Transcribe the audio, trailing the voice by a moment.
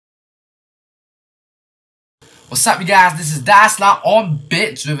What's up, you guys? This is Dasla on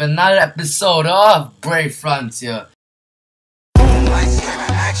Bits with another episode of Brave Frontier. Lights,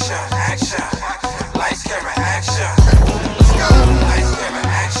 camera, action, action. Lights, camera, action. Let's go. Lights, camera,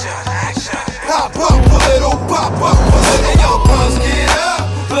 action, action. Pop up a little, pop up a little. Yo, buzz, get up.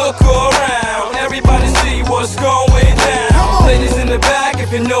 Look around. Everybody see what's going down. Ladies in the back,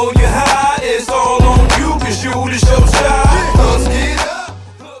 if you know you're hot, it's all on you, cause you the show star. Buzz, get up.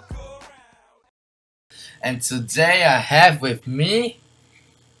 And today I have with me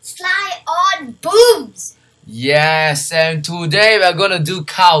Fly on Booms! Yes, and today we're gonna do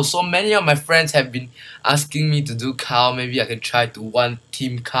Karl. So many of my friends have been asking me to do Karl. Maybe I can try to one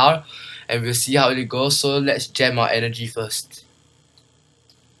team Karl and we'll see how it goes. So let's jam our energy first.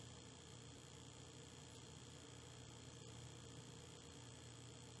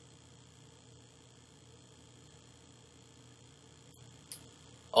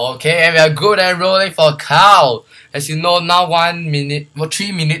 Okay, and we are good and rolling for Karl. As you know, now 1 minute,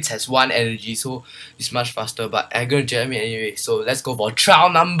 3 minutes has 1 energy, so it's much faster. But I'm gonna jam it anyway. So let's go for trial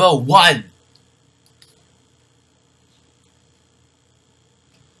number 1.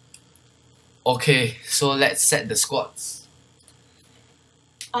 Okay, so let's set the squads.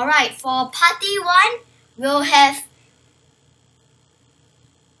 Alright, for party 1, we'll have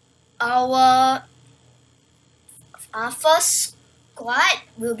our first squad.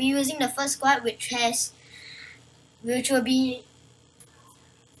 We'll be using the first squad which will be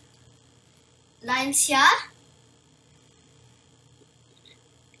Lancia.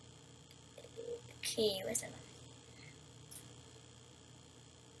 Okay, where's that?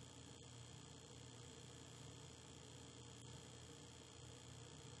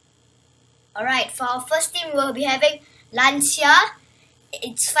 Alright, for our first team we'll be having Lancia,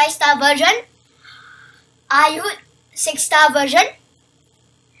 it's 5-star version, Ayut, 6-star version,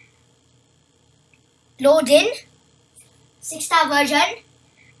 Lodin, 6-star version,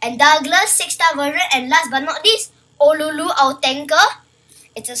 and Douglas, 6-star version, and last but not least, Olulu, our tanker.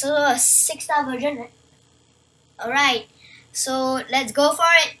 It's also a 6-star version, right? Alright, so let's go for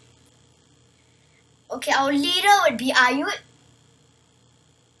it. Okay, our leader would be Ayut.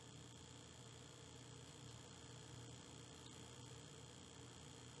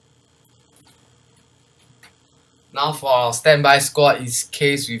 Now for our standby squad in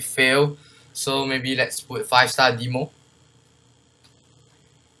case we fail. So maybe let's put 5-star Demo.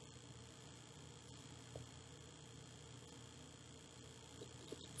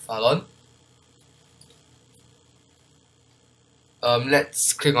 Fallon.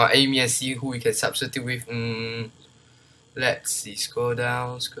 Let's click on Amy and see who we can substitute with. Let's see. Scroll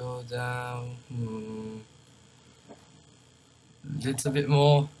down. Little bit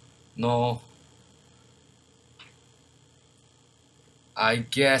more. No. I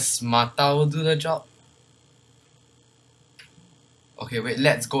guess Mata will do the job. Okay, wait,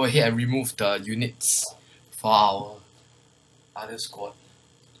 let's go ahead and remove the units for our other squad.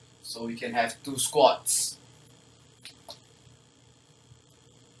 So we can have 2 squads.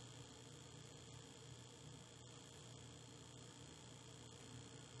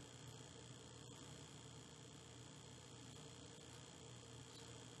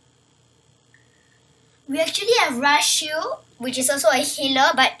 We actually have Rashu, which is also a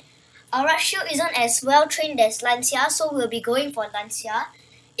healer, but our Rashu isn't as well trained as Lancia, so we'll be going for Lancia,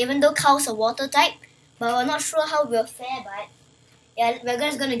 even though Karl's a water type, but we're not sure how we'll fare, but yeah, we're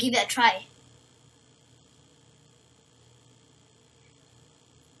just gonna give it a try.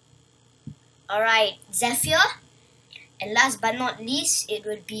 Alright, Zephyr, and last but not least, it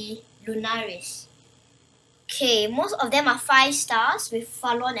would be Lunaris. Okay, most of them are 5 stars with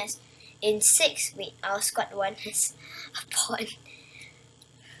Fallon as in 6. Wait, our squad 1 has a pawn.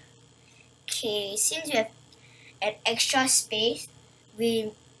 Okay, since we have an extra space,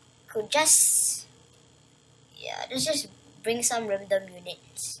 we could just let's just bring some random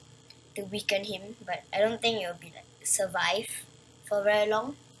units to weaken him, but I don't think it will be like survive for very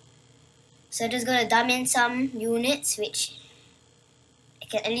long. So I'm just gonna dump in some units which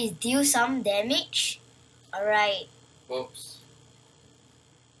can at least deal some damage. Alright. Whoops.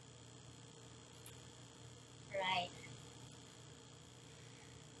 Right.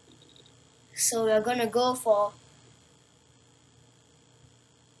 So we're gonna go for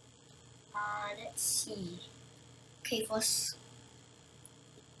let's see. Okay, for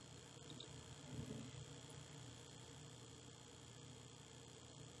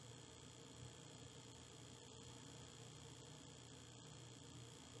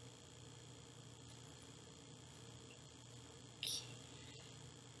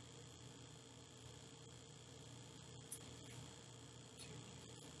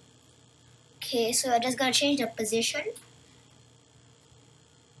Okay, so I'm just gonna change the position.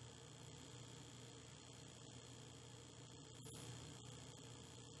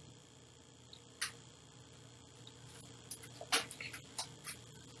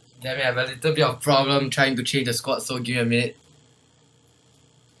 Damn it, I have a little bit of problem trying to change the squad, so give me a minute.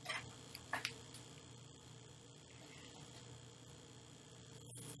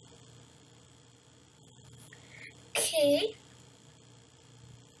 Okay.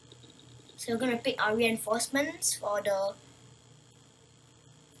 So we're gonna pick our reinforcements for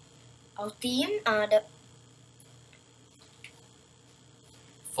our team.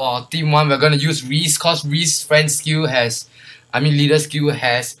 For team 1, we're gonna use Reese, cause Reese friend skill leader skill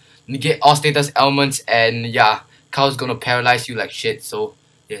has negate all status elements, and yeah, Karl's gonna paralyze you like shit. So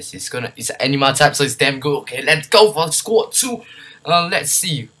yes, it's an animal type, so it's damn good. Okay, let's go for squad 2. Let's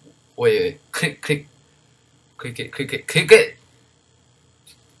see. Wait, click it.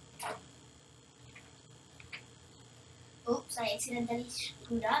 Oops, I accidentally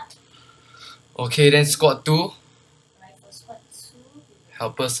screwed up. Okay, then squad 2. Right, for squad 2.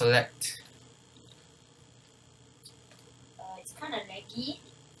 Helper select. It's kind of laggy,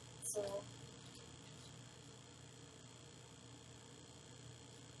 so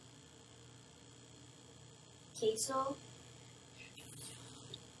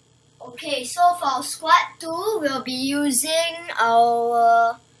so for our squad 2, we'll be using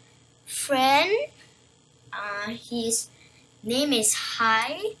our friend. His name is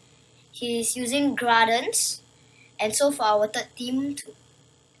Hai. He's using Gradens, and so for our third team too.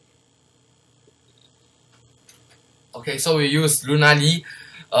 Okay, so we use Lunali,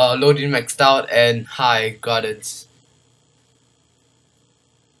 loading maxed out, and high gardens.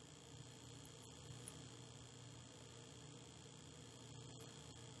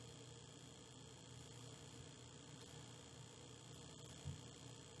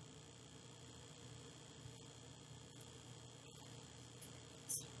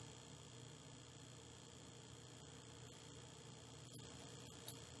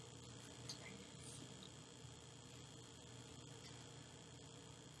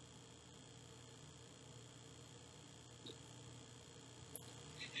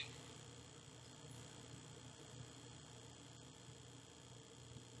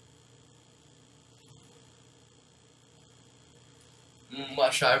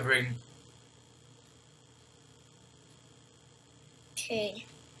 What should I bring? Okay.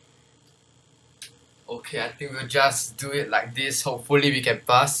 Okay, I think we'll just do it like this. Hopefully we can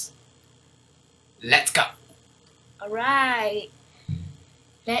pass. Let's go. Alright.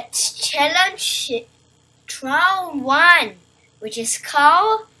 Let's challenge it. Trial 1, which is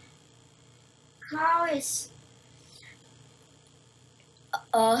Karl. Karl is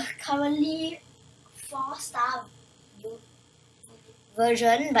currently 4-star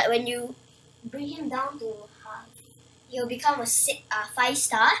version, but when you bring him down to half, he'll become a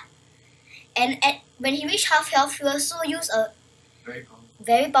 5-star. And when he reaches half health, he will also use a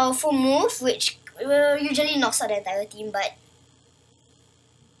very powerful move, which will usually knocks out the entire team. But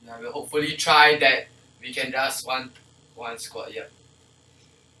yeah, we'll hopefully try that we can just one squad. Yeah.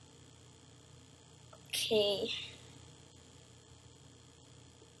 okay.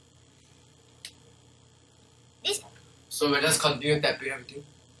 So we'll just continue tapping everything.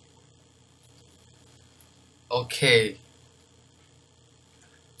 Okay.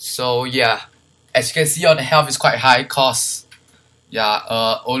 So yeah, as you can see, all the health is quite high. Cause yeah,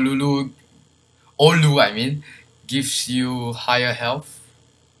 Olu I mean, gives you higher health.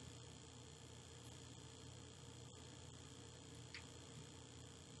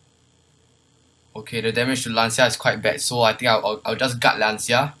 Okay, the damage to Lancia is quite bad, so I think I'll just gut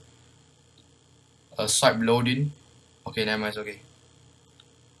Lancia. Swipe loading. Okay, never mind, it's okay.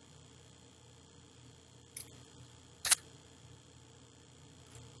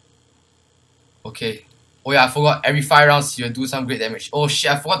 Okay. Oh yeah, I forgot. Every 5 rounds you'll do some great damage. Oh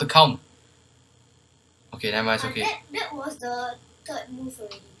shit, I forgot to count. Okay, never mind, it's okay. That was the third move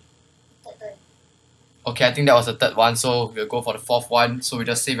already. Third. Okay, I think that was the third one, so we'll go for the fourth one. So we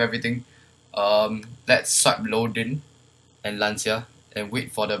just save everything. Let's swipe loading and Lancia and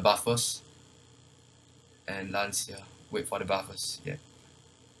wait for the buffers. And Lancia, wait for the buffers. Yeah.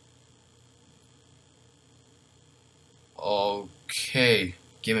 Okay,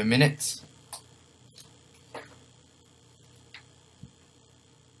 give me a minute.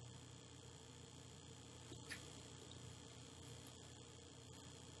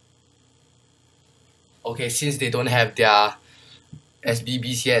 Okay, since they don't have their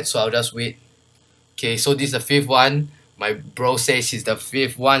SBBs yet, so I'll just wait. Okay, so this is the 5th one. My bro says it's the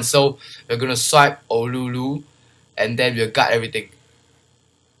 5th one, so we're gonna swipe Olulu and then we'll gut everything.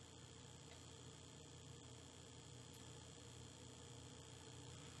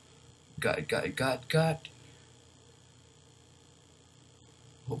 Got.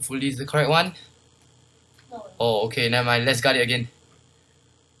 Hopefully it's the correct one. No. Oh, okay, never mind. Let's guard it again.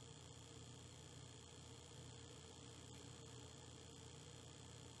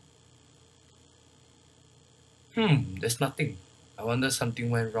 There's nothing. I wonder something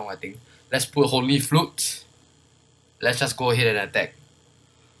went wrong, I think. Let's put Holy Flute. Let's just go ahead and attack.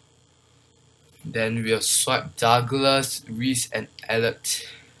 Then we'll swipe Douglas, Reese, and Alert.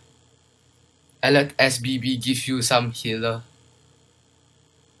 Alert SBB give you some healer.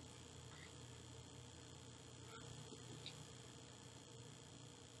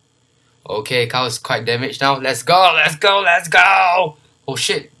 Okay, Karl is quite damaged now. Let's go! Oh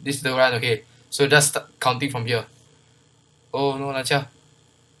shit, this is the run, okay. So just start counting from here. Oh no, Lancia.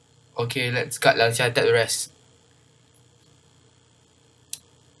 Okay, let's cut Lancia, attack the rest.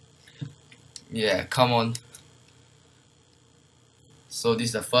 Yeah, come on. So this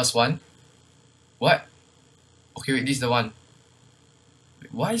is the first one. What? Okay, wait, this is the one.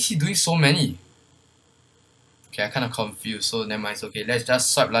 Wait, why is he doing so many? Okay, I kind of confused, so never mind, it's okay. Let's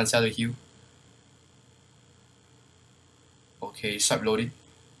just swipe Lancia to heal. Okay, swipe loading.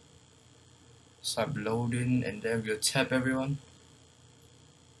 Swipe loading, and then we'll tap everyone.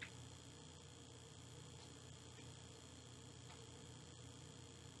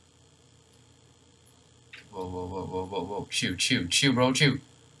 Whoa. Chill, bro, chill.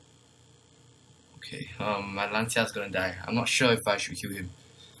 Okay, my Lancia's gonna die. I'm not sure if I should heal him.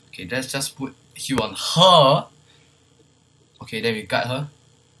 Okay, let's just put heal on her. Okay, then we got her.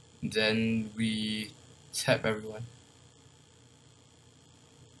 Then we tap everyone.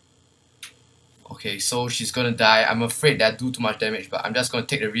 Okay, so she's gonna die. I'm afraid that do too much damage, but I'm just gonna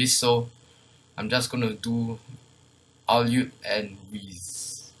take the risk, so I'm just gonna do Alute and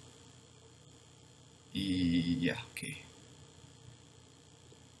Reese. Yeah, okay.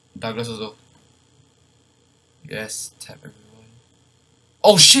 Douglas also. Yes, tap everyone.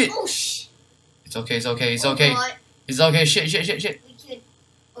 Oh shit! Oh shit! It's okay. Oh God. It's okay. Shit. We killed.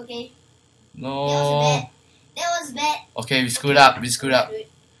 Okay. No. That was bad. Okay, we screwed up.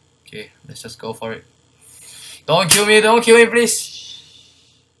 Okay, let's just go for it. Don't kill me, please.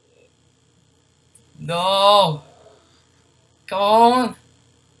 No. Come on.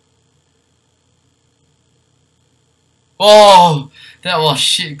 Whoa, that was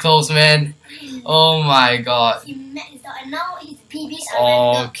shit close, man. Oh my god. He maxed out, and now his BBs are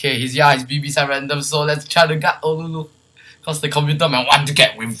random. Okay, his BBs are random, so let's try to gut Olulu. Cause the computer man want to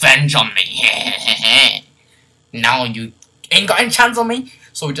get revenge on me. Now you ain't got any chance on me.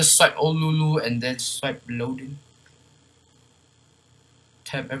 So we just swipe Olulu and then swipe loading.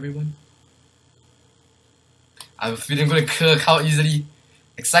 Tap everyone. I have a feeling I'm gonna kill Karl easily.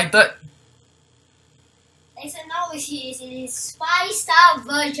 Excited? So now he is in his 5-star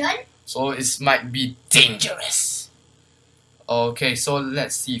version. So it might be dangerous. Okay, so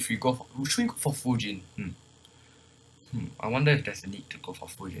let's see if we go for. Should we go for Fujin? I wonder if there's a need to go for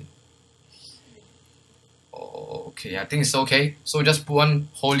Fujin. Okay, I think it's okay. So just put one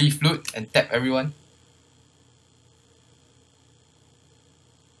Holy Flute and tap everyone.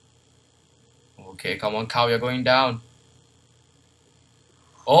 Okay, come on, Karl, you're going down.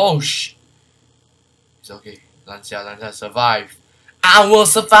 Oh shh. It's okay. Lancia, survive. I will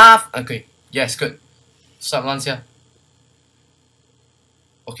survive. Okay, yes, good. Stop, Lancia.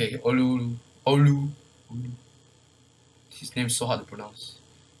 Okay, Olu. His name's so hard to pronounce.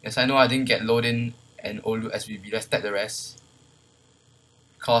 Yes, I know I didn't get Loadin and Olu SBB. Let's tap the rest.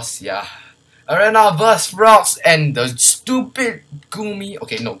 Cause yeah, Arena Burst Rocks and the stupid Gumi.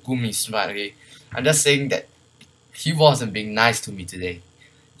 Okay, no, Gumi's smart. Okay, I'm just saying that he wasn't being nice to me today.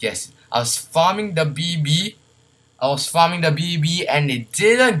 Yes, I was farming the BB. And it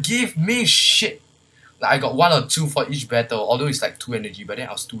didn't give me shit. Like I got 1 or 2 for each battle, although it's like 2 energy, but then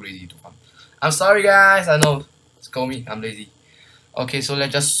I was too lazy to farm. I'm sorry guys, I know. Call me, I'm lazy. Okay, so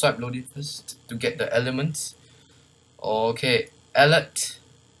let's just swipe load it first to get the elements. Okay, Alert,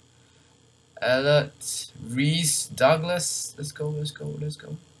 Reese, Douglas. Let's go.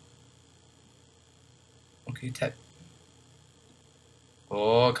 Okay, tap.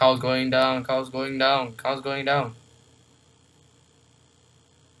 Oh, Karl's going down.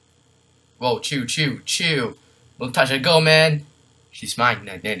 Whoa, chill. Don't touch the girl, man. She's mine.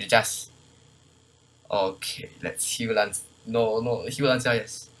 Just. Okay, let's heal Lancia. No, heal Lancia,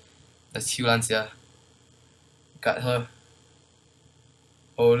 yes. Let's heal Lancia. Got her.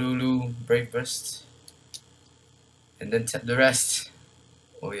 Oh, Lulu, Brave Burst. And then tap the rest.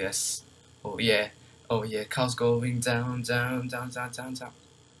 Oh, yes. Oh, yeah. Karl's going down.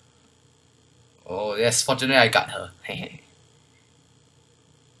 Oh, yes, fortunately I got her.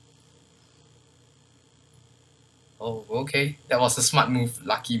 Oh, okay. That was a smart move.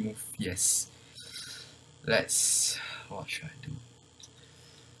 Lucky move. Yes. Let's... What should I do?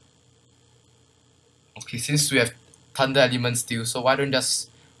 Okay, since we have Thunder Element still, so why don't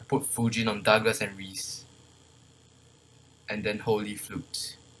just put Fujin on Douglas and Reese? And then Holy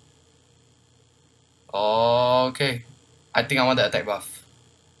Flute. Okay. I think I want the attack buff.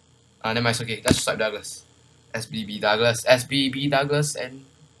 Never mind, it's okay. Let's swipe Douglas. SBB Douglas. SBB Douglas and...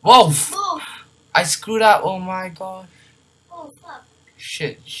 Whoa! Move! I screwed up. Oh my god. Oh, fuck.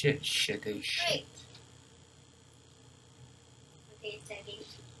 Shit. Great. Okay, steady.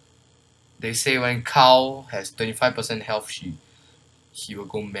 They say when Karl has 25% health, he will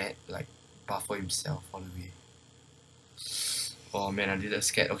go mad, like buffer himself all the way. Oh man, I did that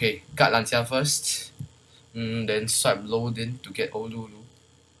scared. Okay, guard Lancia first. Then swipe Loadin to get Olu.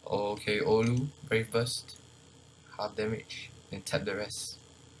 Okay, Olu, Brave Burst. Half damage. Then tap the rest.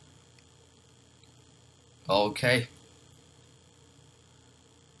 Okay.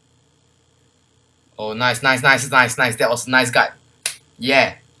 Oh, nice. That was a nice guy.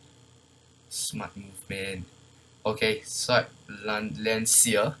 Yeah. Smart move, man. Okay, swipe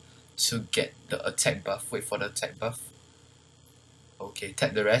Lancia to get the attack buff. Wait for the attack buff. Okay,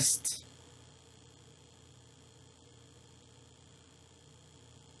 tap the rest.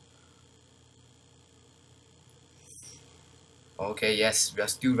 Okay, yes, we are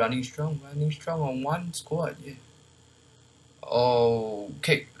still running strong on one squad, yeah.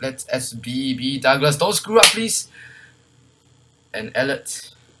 Okay, let's SBB Douglas. Don't screw up, please. And Elliot.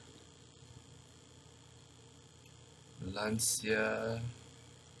 Lancia.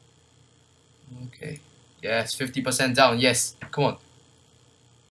 Okay. Yes, 50% down. Yes, come on.